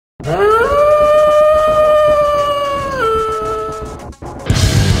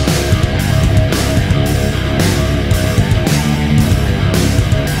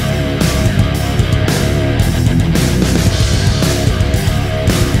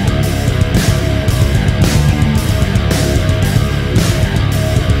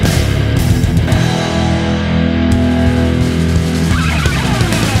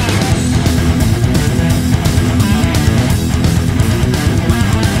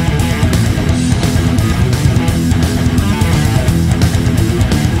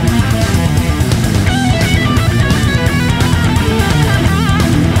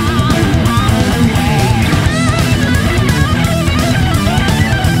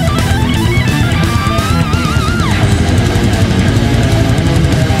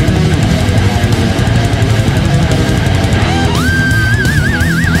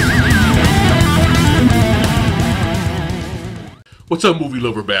What's up, movie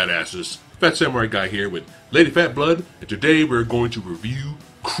lover badasses? Fat Samurai Guy here with Lady Fat Blood, and today we're going to review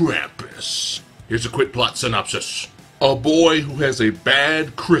Krampus. Here's a quick plot synopsis. A boy who has a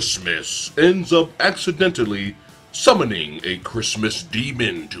bad Christmas ends up accidentally summoning a Christmas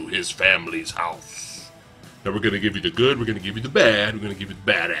demon to his family's house. Now we're going to give you the good, we're going to give you the bad, we're going to give you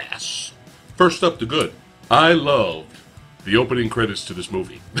the badass. First up, the good. I loved the opening credits to this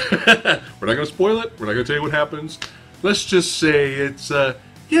movie. We're not going to spoil it, we're not going to tell you what happens. Let's just say it's, yeah,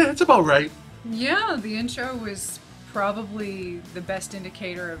 it's about right. Yeah, the intro was probably the best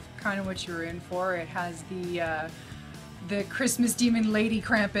indicator of kind of what you were in for. It has the Christmas demon Lady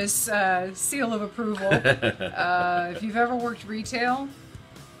Krampus seal of approval. If you've ever worked retail,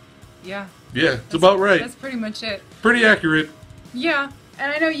 yeah. Yeah, it's about right. That's pretty much it. Pretty accurate. Yeah,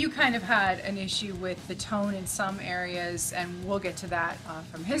 and I know you kind of had an issue with the tone in some areas, and we'll get to that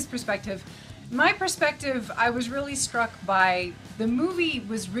from his perspective. My perspective, I was really struck by the movie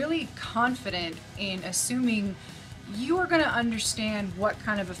was really confident in assuming you were going to understand what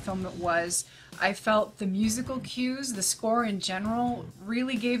kind of a film it was. I felt the musical cues, the score in general,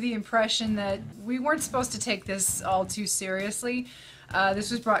 really gave the impression that we weren't supposed to take this all too seriously. This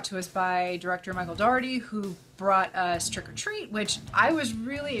was brought to us by director Michael Dougherty, who brought us Trick or Treat, which I was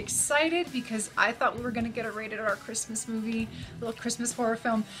really excited because I thought we were going to get a rated R Christmas movie, a little Christmas horror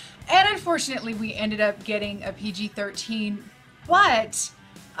film, and unfortunately we ended up getting a PG-13. But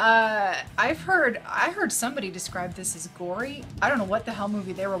I heard somebody describe this as gory. I don't know what the hell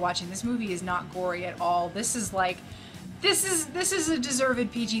movie they were watching. This movie is not gory at all. This is like. This is a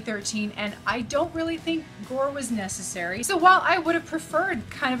deserved PG-13, and I don't really think gore was necessary. So while I would have preferred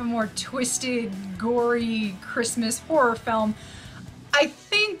kind of a more twisted, gory Christmas horror film, I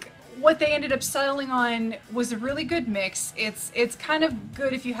think what they ended up settling on was a really good mix. It's kind of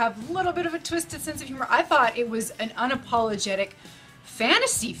good if you have a little bit of a twisted sense of humor. I thought it was an unapologetic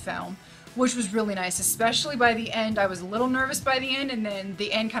fantasy film, which was really nice, especially by the end. I was a little nervous by the end, and then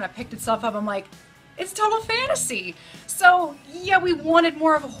the end kind of picked itself up. I'm like, it's total fantasy. So yeah, we wanted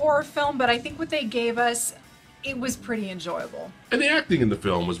more of a horror film, but I think what they gave us, it was pretty enjoyable. And the acting in the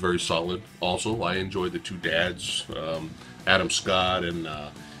film was very solid also. I enjoyed the two dads, Adam Scott and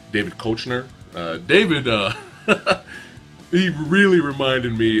David Koechner. David, he really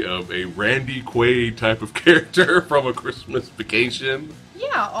reminded me of a Randy Quaid type of character from A Christmas Vacation.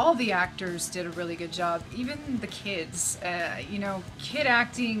 Yeah, all the actors did a really good job. Even the kids. You know, kid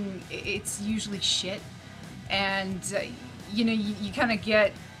acting, it's usually shit. And, you know, you kind of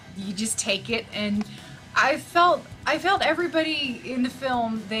get, you just take it. And I felt everybody in the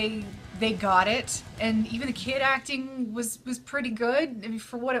film, they got it. And even the kid acting was pretty good, I mean,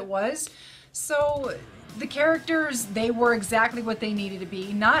 for what it was. So the characters, they were exactly what they needed to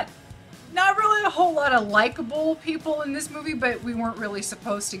be. Not really a whole lot of likable people in this movie, but we weren't really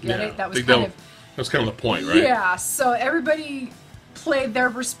supposed to get it. That was kind of the point, right? Yeah, so everybody played their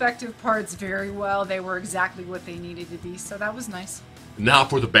respective parts very well. They were exactly what they needed to be, so that was nice. Now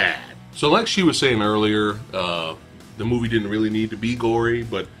for the bad. So like she was saying earlier, the movie didn't really need to be gory,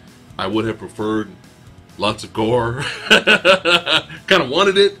 but I would have preferred lots of gore. Kind of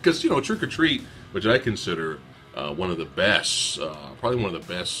wanted it, because, you know, Trick or Treat, which I consider one of the best, probably one of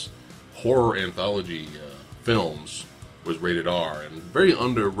the best horror anthology films, was rated R, and very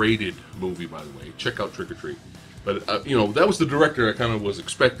underrated movie, by the way. Check out Trick or Treat. But you know, that was the director I kind of was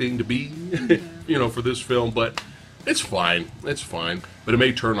expecting to be, you know, for this film. But it's fine, it's fine. But it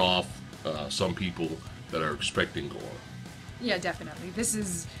may turn off some people that are expecting gore. Yeah, definitely. This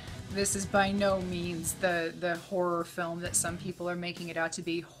is by no means the horror film that some people are making it out to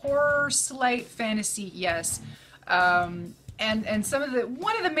be. Horror, slight fantasy, yes. And some of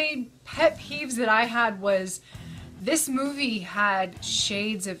one of the main pet peeves that I had was this movie had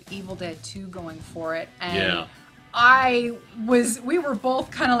shades of Evil Dead 2 going for it, and Yeah. we were both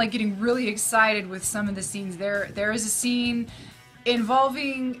kind of like getting really excited with some of the scenes. There is a scene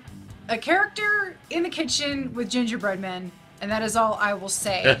involving a character in the kitchen with gingerbread men, and that is all I will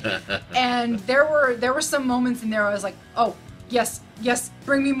say. And there were some moments in there I was like, oh, yes,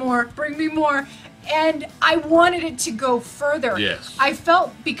 bring me more. And I wanted it to go further. Yes. I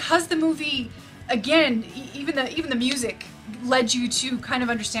felt because the movie, again, even the music led you to kind of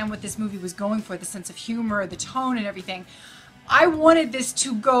understand what this movie was going for, the sense of humor, the tone, and everything. I wanted this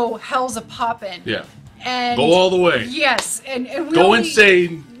to go hell's a poppin'. Yeah. And Go all the way. Yes, and we Go only,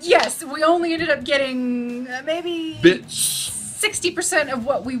 insane. Yes, we only ended up getting maybe Bits. 60% of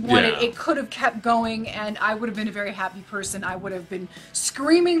what we wanted. Yeah. It could have kept going, and I would have been a very happy person. I would have been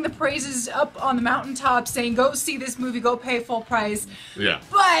screaming the praises up on the mountaintop, saying, "Go see this movie, go pay full price." Yeah.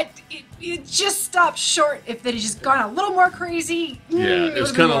 But it just stopped short. If they'd just gone a little more crazy, Yeah, it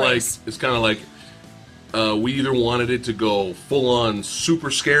it's would've been kind of like nice. we either wanted it to go full on super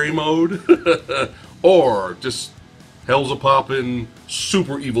scary mode, or just hell's a poppin'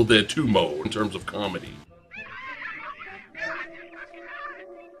 super Evil Dead 2 mode in terms of comedy.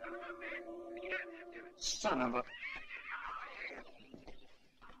 Son of a...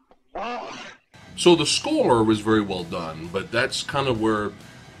 Oh. So the score was very well done, but that's kind of where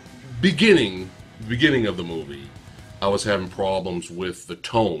beginning of the movie, I was having problems with the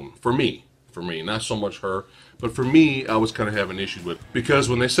tone for me, not so much her, but for me, I was kind of having issues with, because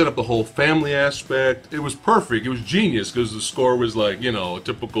when they set up the whole family aspect, it was perfect, it was genius, because the score was like, you know, a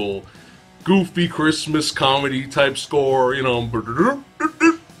typical goofy Christmas comedy type score, you know,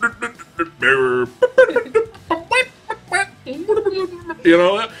 you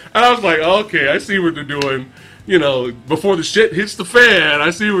know, and I was like, okay, I see what they're doing. You know, before the shit hits the fan, I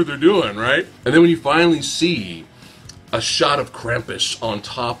see what they're doing, right? And then when you finally see a shot of Krampus on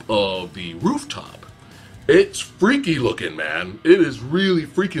top of the rooftop, it's freaky looking, man. It is really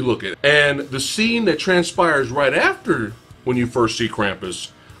freaky looking. And the scene that transpires right after when you first see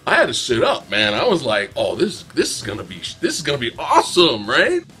Krampus, I had to sit up, man. I was like, "Oh, this is gonna be awesome,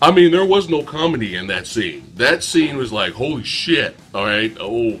 right?" I mean, there was no comedy in that scene. That scene was like, "Holy shit!" All right,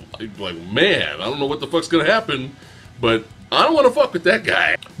 oh, like man, I don't know what the fuck's gonna happen, but I don't want to fuck with that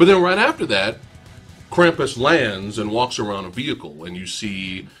guy. But then right after that, Krampus lands and walks around a vehicle, and you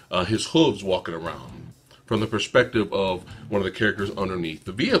see his hooves walking around from the perspective of one of the characters underneath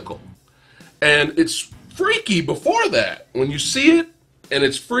the vehicle, and it's freaky before that when you see it. And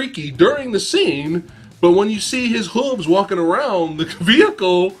it's freaky during the scene, but when you see his hooves walking around the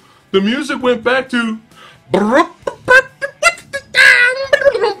vehicle, the music went back to... And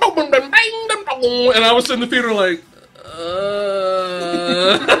I was sitting in the theater like...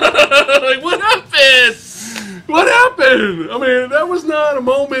 like, what happened? What happened? I mean, that was not a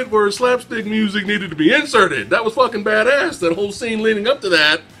moment where slapstick music needed to be inserted. That was fucking badass, that whole scene leading up to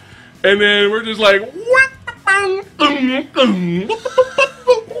that. And then we're just like...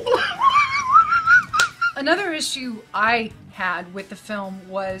 Another issue I had with the film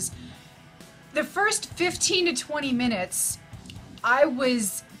was the first 15 to 20 minutes, I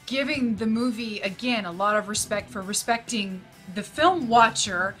was giving the movie, again, a lot of respect for respecting the film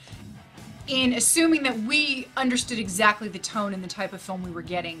watcher in assuming that we understood exactly the tone and the type of film we were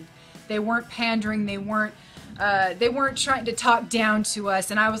getting. They weren't pandering, they weren't trying to talk down to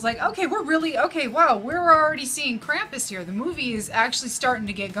us, and I was like, okay, wow, we're already seeing Krampus here. The movie is actually starting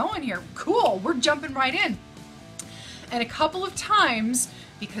to get going here. Cool, we're jumping right in. And a couple of times,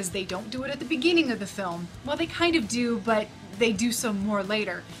 because they don't do it at the beginning of the film, well, they kind of do, but they do so more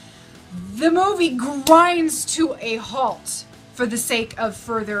later, the movie grinds to a halt for the sake of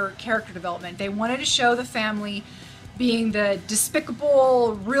further character development. They wanted to show the family being the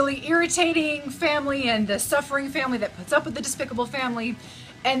despicable, really irritating family and the suffering family that puts up with the despicable family,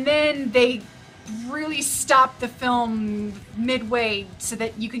 and then they really stop the film midway so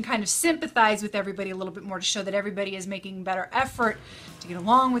that you can kind of sympathize with everybody a little bit more, to show that everybody is making better effort to get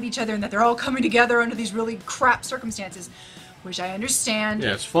along with each other and that they're all coming together under these really crap circumstances, which I understand.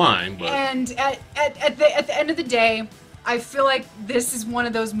 Yeah, it's fine, but... And at the end of the day, I feel like this is one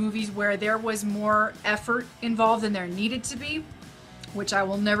of those movies where there was more effort involved than there needed to be, which I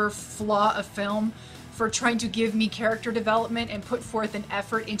will never flaw a film for trying to give me character development and put forth an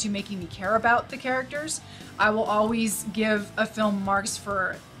effort into making me care about the characters. I will always give a film marks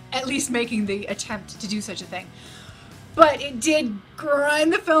for at least making the attempt to do such a thing. But it did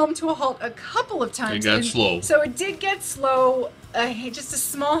grind the film to a halt a couple of times. It got slow. So it did get slow. Just a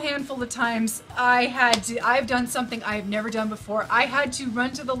small handful of times. I've done something I have never done before. I had to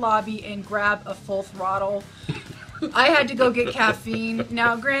run to the lobby and grab a full throttle I had to go get caffeine.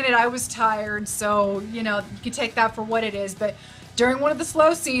 Now, granted, I was tired, so, you know, you can take that for what it is, but during one of the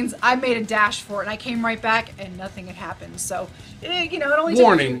slow scenes, I made a dash for it, and I came right back, and nothing had happened. So, you know, it only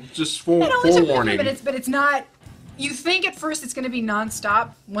Warning, took just it only took me a few forewarning. minutes, but it's not. You think at first it's going to be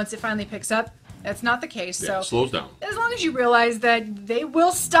nonstop. Once it finally picks up, that's not the case. Yeah, So it slows down. as long as you realize that they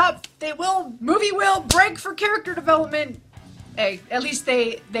will stop, movie will break for character development. Hey, at least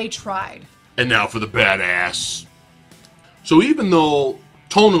they tried. And now for the badass. So even though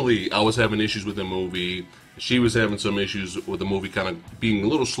tonally I was having issues with the movie, she was having some issues with the movie kind of being a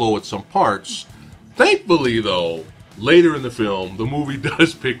little slow at some parts. Thankfully, though, later in the film, the movie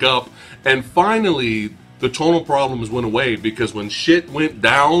does pick up, and finally the tonal problems went away, because when shit went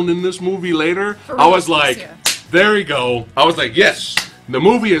down in this movie later, I was like, yeah. there we go. I was like, yes, the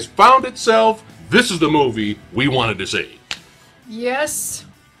movie has found itself. This is the movie we wanted to see. Yes.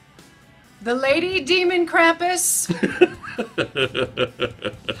 The lady demon Krampus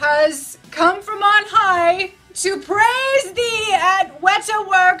has come from on high to praise thee at Weta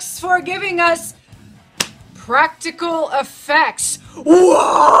Works for giving us practical effects.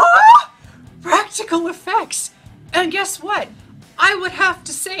 What? Practical effects. And guess what? I would have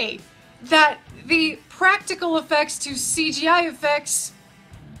to say that the practical effects to CGI effects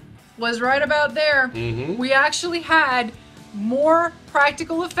was right about there. Mm-hmm. We actually had more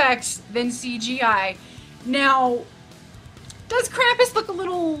practical effects than CGI. Now, does Krampus look a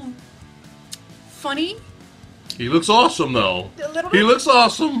little funny? He looks awesome, though. A little He bit? looks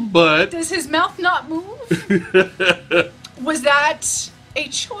awesome, but Does his mouth not move? Was that a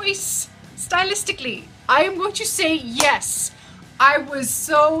choice stylistically? I am going to say yes. I was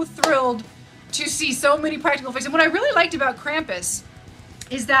so thrilled to see so many practical effects. And what I really liked about Krampus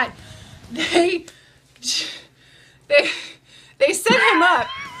is that they set him up.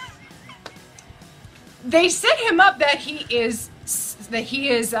 They set him up that he is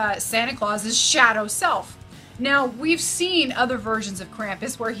Santa Claus's shadow self. Now, we've seen other versions of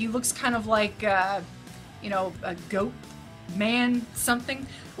Krampus where he looks kind of like, you know, a goat man something.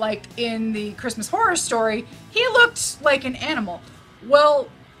 Like in the Christmas Horror Story, he looked like an animal. Well,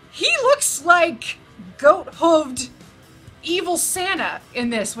 he looks like goat-hooved evil Santa in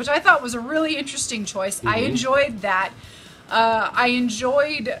this, which I thought was a really interesting choice. Mm-hmm. I enjoyed that. I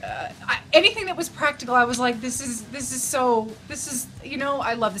enjoyed anything that was practical. I was like, this is, you know,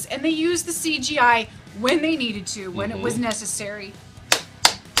 I love this. And they used the CGI when they needed to, when it was necessary.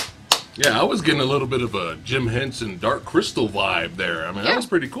 yeah, I was getting a little bit of a Jim Henson Dark Crystal vibe there. I mean, Yeah. that was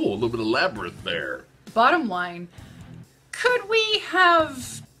pretty cool. A little bit of Labyrinth there. Bottom line, could we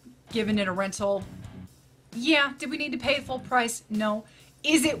have given it a rental? Yeah. Did we need to pay the full price? No.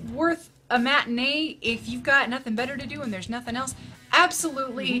 Is it worth a matinee if you've got nothing better to do and there's nothing else?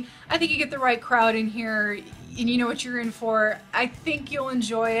 Absolutely. I think you get the right crowd in here and you know what you're in for. I think you'll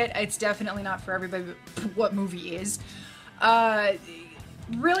enjoy it. It's definitely not for everybody, but what movie is?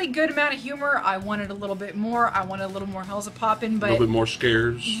 Really good amount of humor. I wanted a little bit more. I wanted a little more Hell's a Poppin', A but little bit more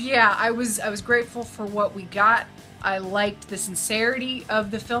scares. yeah, I was grateful for what we got. I liked the sincerity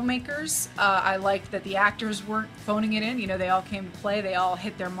of the filmmakers. I liked that the actors weren't phoning it in. You know, they all came to play. They all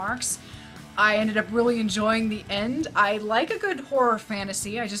hit their marks. I ended up really enjoying the end. I like a good horror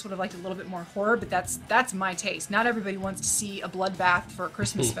fantasy. I just would have liked a little bit more horror, but that's my taste. Not everybody wants to see a bloodbath for a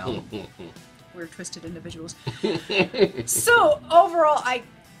Christmas film. We're twisted individuals. So overall,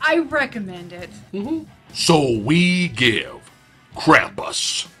 I recommend it. So we give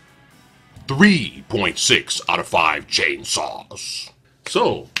Krampus 3.6 out of 5 chainsaws.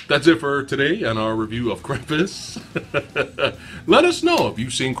 So that's it for today on our review of Krampus. Let us know if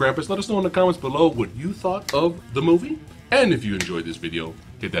you've seen Krampus. Let us know in the comments below what you thought of the movie. And if you enjoyed this video,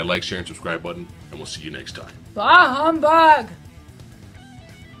 hit that like, share, and subscribe button, and we'll see you next time. Bah humbug!